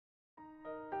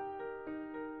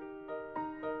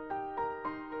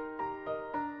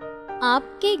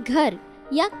आपके घर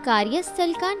या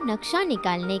कार्यस्थल का नक्शा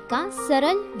निकालने का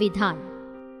सरल विधान।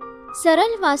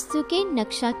 सरल वास्तु के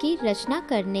नक्शा की रचना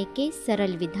करने के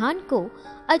सरल विधान को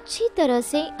अच्छी तरह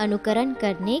से अनुकरण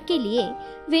करने के लिए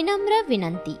विनम्र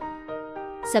विनंती।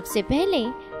 सबसे पहले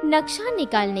नक्शा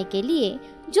निकालने के लिए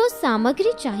जो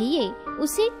सामग्री चाहिए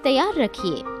उसे तैयार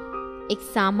रखिए। एक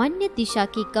सामान्य दिशा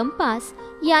की कंपास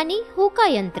यानी होका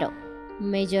यंत्र,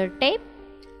 measure tape,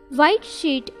 white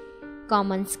sheet,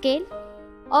 common scale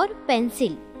और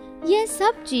पेंसिल, यह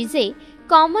सब चीजें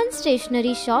कॉमन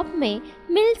स्टेशनरी शॉप में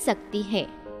मिल सकती है।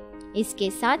 इसके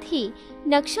साथ ही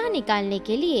नक्शा निकालने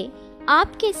के लिए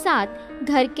आपके साथ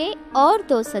घर के और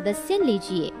 2 सदस्य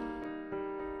लीजिए।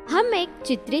 हम एक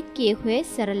चित्रित किए हुए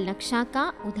सरल नक्शा का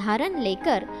उदाहरण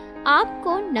लेकर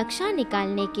आपको नक्शा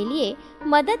निकालने के लिए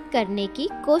मदद करने की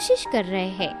कोशिश कर रहे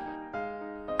हैं।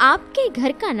 आपके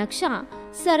घर का नक्शा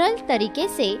सरल तरीके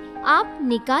से आप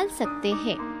निकाल सकते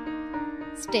हैं।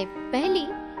 स्टेप पहली,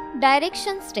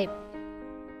 डायरेक्शन स्टेप।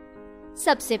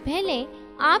 सबसे पहले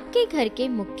आपके घर के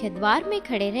मुख्य द्वार में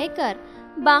खड़े रहकर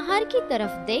बाहर की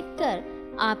तरफ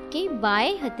देखकर आपके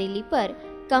बाएं हथेली पर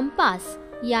कंपास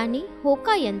यानी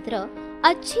होका यंत्र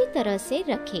अच्छी तरह से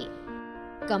रखें।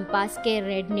 कंपास के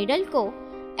रेड निडल को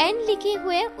एन लिखे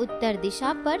हुए उत्तर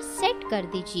दिशा पर सेट कर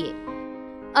दीजिए।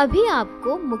 अभी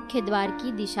आपको मुख्य द्वार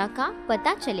की दिशा का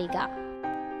पता चलेगा।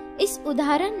 इस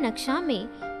उदाहरण नक्शा में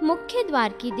मुख्य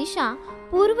द्वार की दिशा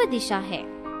पूर्व दिशा है।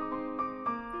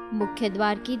 मुख्य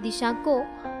द्वार की दिशा को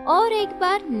और एक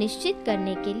बार निश्चित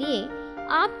करने के लिए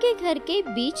आपके घर के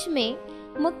बीच में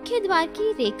मुख्य द्वार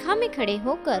की रेखा में खड़े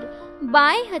होकर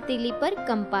बाएं हथेली पर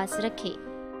कंपास रखें।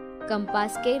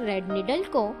 कंपास के रेड निडल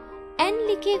को एन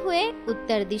लिखे हुए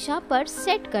उत्तर दिशा पर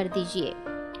सेट कर दीजिए।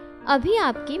 अभी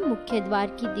आपकी मुख्य द्वार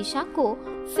की दिशा को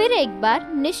फिर एक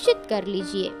बार निश्चित कर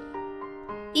लीजिए।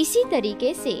 इसी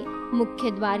तरीके से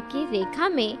मुख्य द्वार की रेखा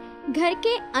में घर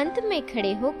के अंत में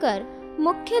खड़े होकर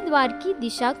मुख्य द्वार की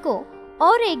दिशा को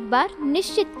और एक बार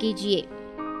निश्चित कीजिए।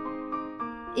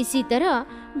 इसी तरह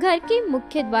घर के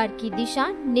मुख्य द्वार की दिशा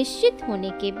निश्चित होने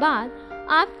के बाद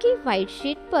आपकी व्हाइट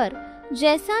शीट पर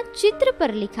जैसा चित्र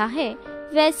पर लिखा है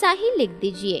वैसा ही लिख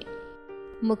दीजिए।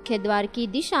 मुख्य द्वार की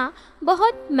दिशा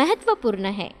बहुत महत्वपूर्ण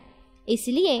है,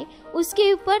 इसलिए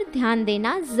उसके ऊपर ध्यान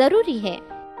देना जरूरी है।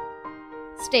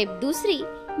 स्टेप दूसरी,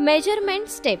 मेजरमेंट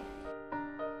स्टेप।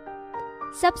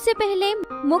 सबसे पहले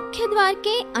मुख्य द्वार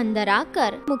के अंदर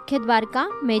आकर मुख्य द्वार का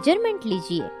मेजरमेंट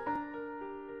लीजिए।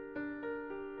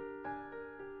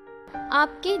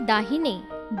 आपके दाहिने,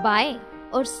 बाएं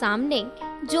और सामने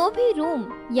जो भी रूम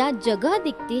या जगह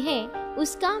दिखती है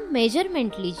उसका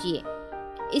मेजरमेंट लीजिए।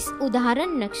 इस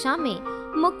उदाहरण नक्शा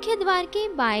में मुख्य द्वार के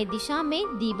बाएं दिशा में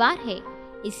दीवार है,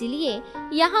 इसलिए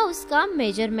यहाँ उसका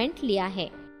मेजरमेंट लिया है।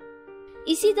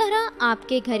 इसी तरह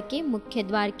आपके घर के मुख्य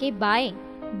द्वार के बाएं,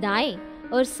 दाएं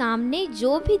और सामने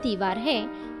जो भी दीवार है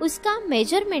उसका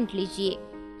मेजरमेंट लीजिए।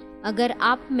 अगर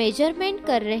आप मेजरमेंट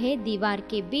कर रहे दीवार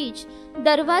के बीच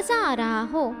दरवाजा आ रहा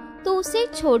हो तो उसे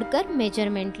छोड़कर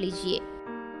मेजरमेंट लीजिए।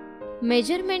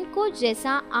 मेजरमेंट को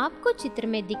जैसा आपको चित्र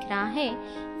में दिख रहा है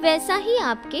वैसा ही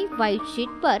आपके व्हाइट शीट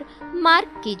पर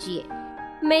मार्क कीजिए।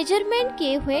 मेजरमेंट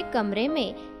किए हुए कमरे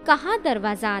में कहाँ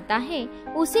दरवाजा आता है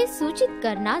उसे सूचित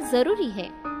करना जरूरी है।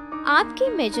 आपकी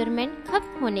मेजरमेंट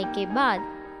खत्म होने के बाद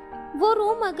वो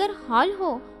रूम अगर हॉल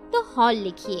हो तो हॉल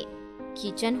लिखिए,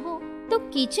 किचन हो तो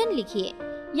किचन लिखिए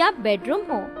या बेडरूम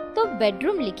हो तो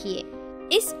बेडरूम लिखिए।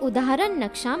 इस उदाहरण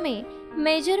नक्शा में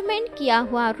मेजरमेंट किया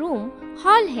हुआ रूम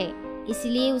हॉल है,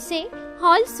 इसलिए उसे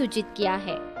हॉल सूचित किया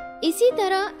है। इसी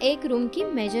तरह एक रूम की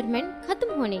मेजरमेंट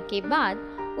खत्म होने के बाद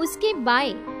उसके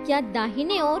बाएं या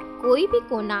दाहिने ओर कोई भी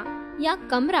कोना या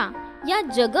कमरा या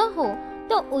जगह हो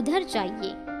तो उधर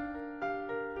जाइए।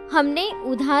 हमने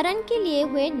उदाहरण के लिए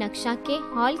हुए नक्शा के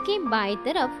हॉल के बाएं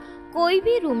तरफ कोई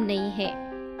भी रूम नहीं है।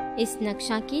 इस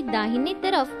नक्शा की दाहिने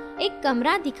तरफ एक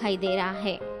कमरा दिखाई दे रहा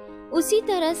है। उसी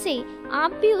तरह से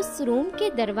आप भी उस रूम के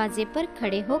दरवाजे पर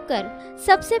खड़े होकर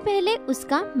सबसे पहले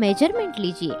उसका मेजरमेंट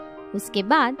लीजिए। उसके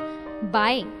बाद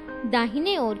बाएं,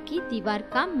 दाहिने ओर की दीवार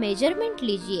का मेजरमेंट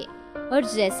लीजिए और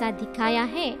जैसा दिखाया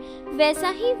है वैसा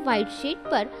ही व्हाइट शीट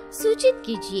पर सूचित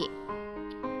कीजिए।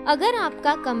 अगर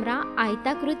आपका कमरा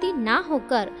आयताकृति ना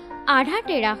होकर आधा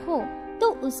टेढ़ा हो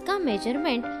तो उसका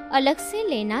मेजरमेंट अलग से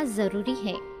लेना जरूरी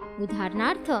है।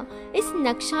 उदाहरणार्थ इस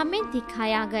नक्शा में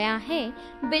दिखाया गया है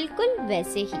बिल्कुल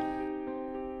वैसे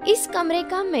ही। इस कमरे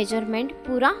का मेजरमेंट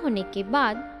पूरा होने के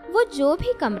बाद वो जो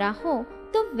भी कमरा हो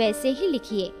तो वैसे ही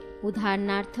लिखिए।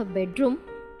 उदाहरणार्थ बेडरूम,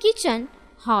 किचन,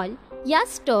 हॉल या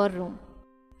स्टोर रूम।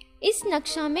 इस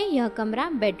नक्शा में यह कमरा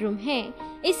बेडरूम है,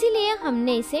 इसीलिए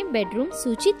हमने इसे बेडरूम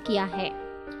सूचित किया है।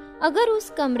 अगर उस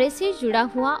कमरे से जुड़ा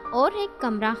हुआ और एक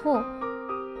कमरा हो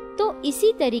तो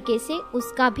इसी तरीके से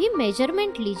उसका भी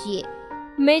मेजरमेंट लीजिए।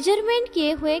 मेजरमेंट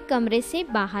किए हुए कमरे से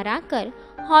बाहर आकर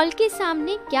हॉल के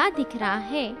सामने क्या दिख रहा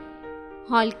है,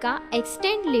 हॉल का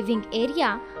एक्सटेंड लिविंग एरिया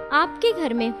आपके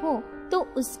घर में हो तो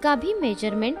उसका भी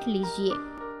मेजरमेंट लीजिए।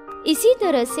 इसी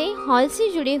तरह से हॉल से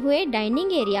जुड़े हुए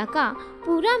डाइनिंग एरिया का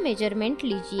पूरा मेजरमेंट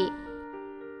लीजिए।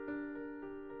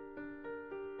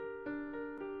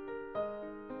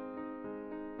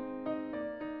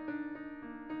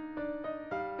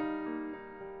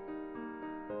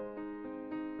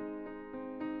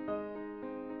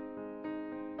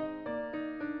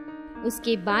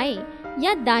 उसके बाएं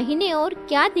या दाहिने ओर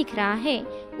क्या दिख रहा है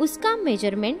उसका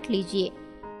मेजरमेंट लीजिए।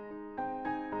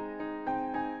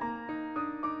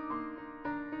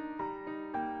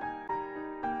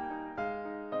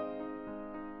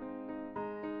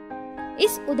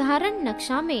 इस उदाहरण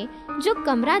नक्शा में जो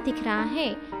कमरा दिख रहा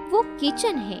है वो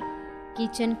किचन है।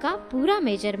 किचन का पूरा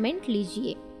मेजरमेंट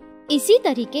लीजिए। इसी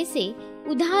तरीके से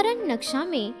उदाहरण नक्शा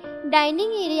में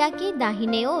डाइनिंग एरिया के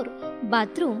दाहिने ओर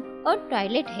बाथरूम और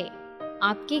टॉयलेट है।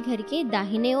 आपके घर के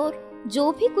दाहिने ओर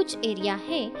जो भी कुछ एरिया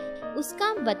है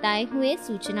उसका बताए हुए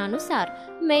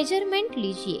सूचनानुसार मेजरमेंट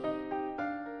लीजिए।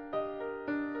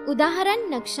 उदाहरण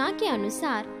नक्शा के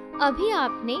अनुसार अभी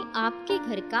आपने आपके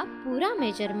घर का पूरा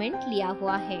मेजरमेंट लिया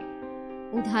हुआ है।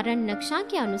 उदाहरण नक्शा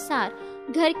के अनुसार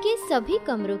घर के सभी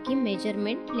कमरों की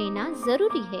मेजरमेंट लेना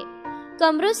जरूरी है।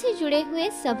 कमरों से जुड़े हुए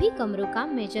सभी कमरों का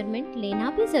मेजरमेंट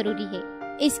लेना भी जरूरी है।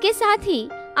 इसके साथ ही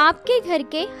आपके घर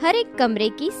के हर एक कमरे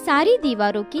की सारी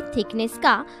दीवारों की थिकनेस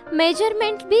का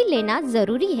मेजरमेंट भी लेना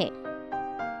जरूरी है।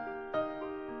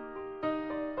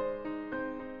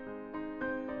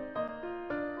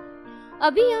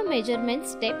 अभी यह मेजरमेंट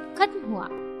स्टेप खत्म हुआ।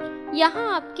 यहाँ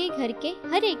आपके घर के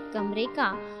हर एक कमरे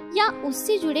का या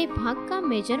उससे जुड़े भाग का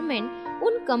मेजरमेंट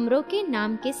उन कमरों के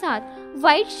नाम के साथ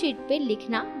व्हाइट शीट पे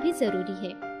लिखना भी जरूरी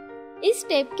है। इस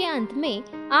स्टेप के अंत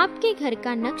में आपके घर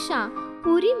का नक्शा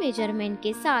पूरी मेजरमेंट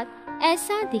के साथ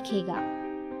ऐसा दिखेगा।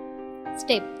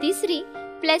 स्टेप तीसरी,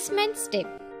 प्लेसमेंट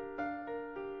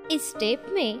स्टेप। इस स्टेप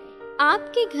में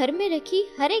आपके घर में रखी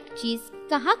हर एक चीज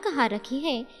कहाँ रखी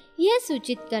है यह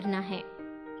सूचित करना है।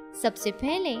 सबसे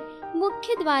पहले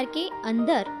मुख्य द्वार के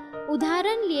अंदर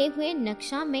उदाहरण लिए हुए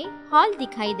नक्शा में हॉल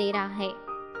दिखाई दे रहा है।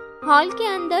 हॉल के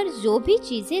अंदर जो भी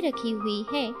चीजें रखी हुई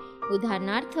है,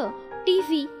 उदाहरणार्थ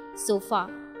टीवी, सोफा,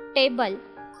 टेबल,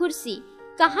 कुर्सी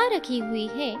कहाँ रखी हुई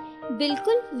है,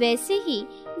 बिल्कुल वैसे ही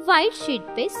व्हाइट शीट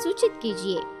पे सूचित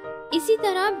कीजिए। इसी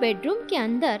तरह बेडरूम के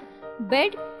अंदर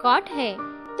बेड, कॉट है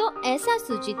तो ऐसा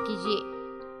सूचित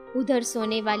कीजिए। उधर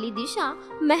सोने वाली दिशा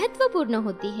महत्वपूर्ण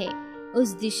होती है, उस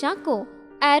दिशा को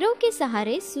एरो के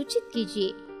सहारे सूचित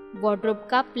कीजिए। वार्डरोब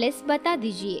का प्लेस बता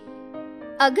दीजिए।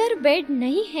 अगर बेड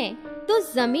नहीं है तो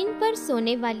जमीन पर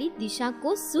सोने वाली दिशा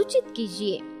को सूचित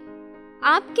कीजिए।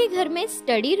 आपके घर में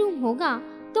स्टडी रूम होगा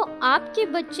तो आपके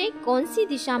बच्चे कौन सी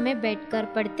दिशा में बैठकर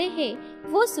पढ़ते हैं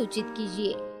वो सूचित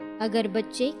कीजिए। अगर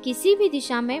बच्चे किसी भी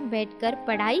दिशा में बैठकर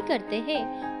पढ़ाई करते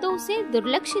हैं तो उसे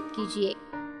दुर्लक्षित कीजिए।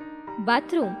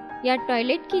 बाथरूम या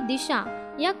टॉयलेट की दिशा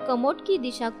या कमोड की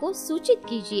दिशा को सूचित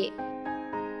कीजिए।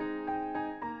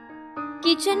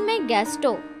 किचन में गैस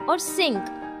स्टोव और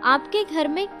सिंक आपके घर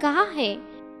में कहाँ है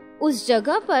उस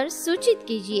जगह पर सूचित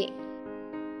कीजिए।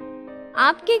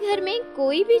 आपके घर में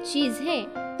कोई भी चीज है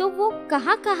तो वो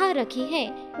कहाँ रखी है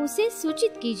उसे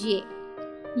सूचित कीजिए।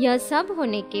 यह सब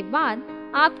होने के बाद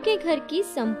आपके घर की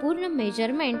संपूर्ण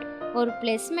मेजरमेंट और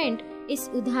प्लेसमेंट इस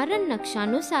उदाहरण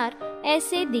नक्शानुसार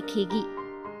ऐसे दिखेगी।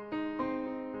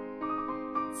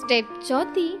 स्टेप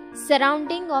चौथी,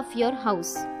 सराउंडिंग ऑफ योर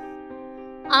हाउस।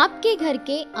 आपके घर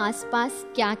के आसपास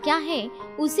क्या क्या है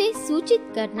उसे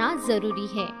सूचित करना जरूरी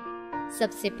है।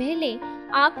 सबसे पहले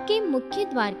आपके मुख्य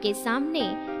द्वार के सामने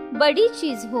बड़ी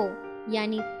चीज हो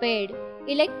यानी पेड़,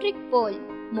 इलेक्ट्रिक पोल,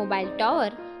 मोबाइल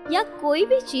टावर या कोई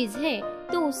भी चीज है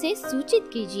तो उसे सूचित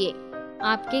कीजिए।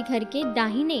 आपके घर के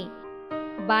दाहिने,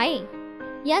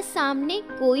 बाएं या सामने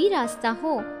कोई रास्ता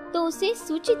हो तो उसे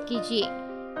सूचित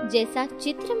कीजिए। जैसा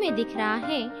चित्र में दिख रहा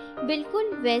है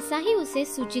बिल्कुल वैसा ही उसे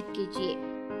सूचित कीजिए।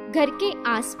 घर के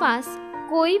आसपास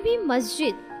कोई भी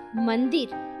मस्जिद, मंदिर,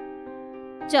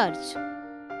 चर्च,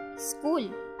 स्कूल,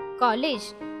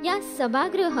 कॉलेज या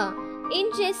सभागृह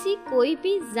इन जैसी कोई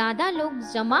भी ज्यादा लोग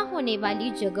जमा होने वाली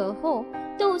जगह हो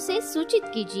तो उसे सूचित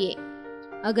कीजिए।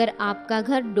 अगर आपका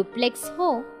घर डुप्लेक्स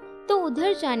हो तो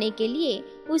उधर जाने के लिए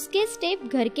उसके स्टेप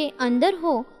घर के अंदर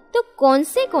हो तो कौन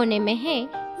से कोने में है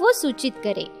वो सूचित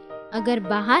करें। अगर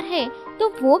बाहर है तो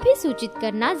वो भी सूचित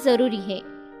करना जरूरी है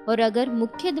और अगर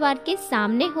मुख्य द्वार के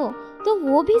सामने हो तो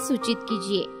वो भी सूचित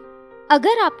कीजिए।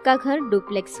 अगर आपका घर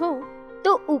डुप्लेक्स हो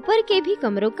तो ऊपर के भी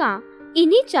कमरों का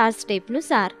इन्हीं 4 स्टेप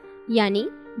अनुसार यानी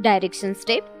direction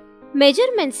step,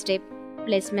 measurement step,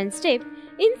 placement step,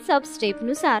 इन सब स्टेप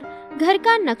अनुसार घर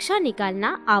का नक्शा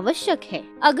निकालना आवश्यक है।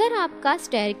 अगर आपका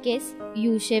स्टेयरकेस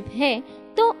यू शेप है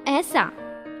तो ऐसा,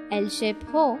 एल शेप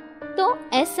हो तो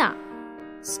ऐसा,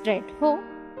 स्ट्रेट हो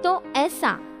तो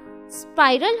ऐसा,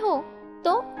 स्पाइरल हो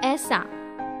तो ऐसा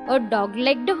और डॉग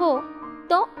लेग्ड हो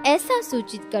तो ऐसा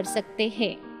सूचित कर सकते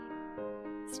हैं।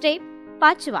 स्टेप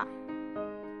 5वां,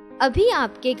 अभी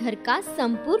आपके घर का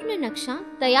संपूर्ण नक्शा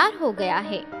तैयार हो गया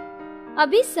है।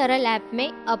 अभी सरल ऐप में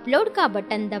अपलोड का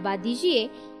बटन दबा दीजिए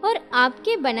और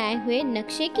आपके बनाए हुए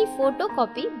नक्शे की फोटो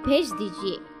कॉपी भेज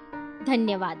दीजिए।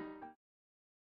 धन्यवाद।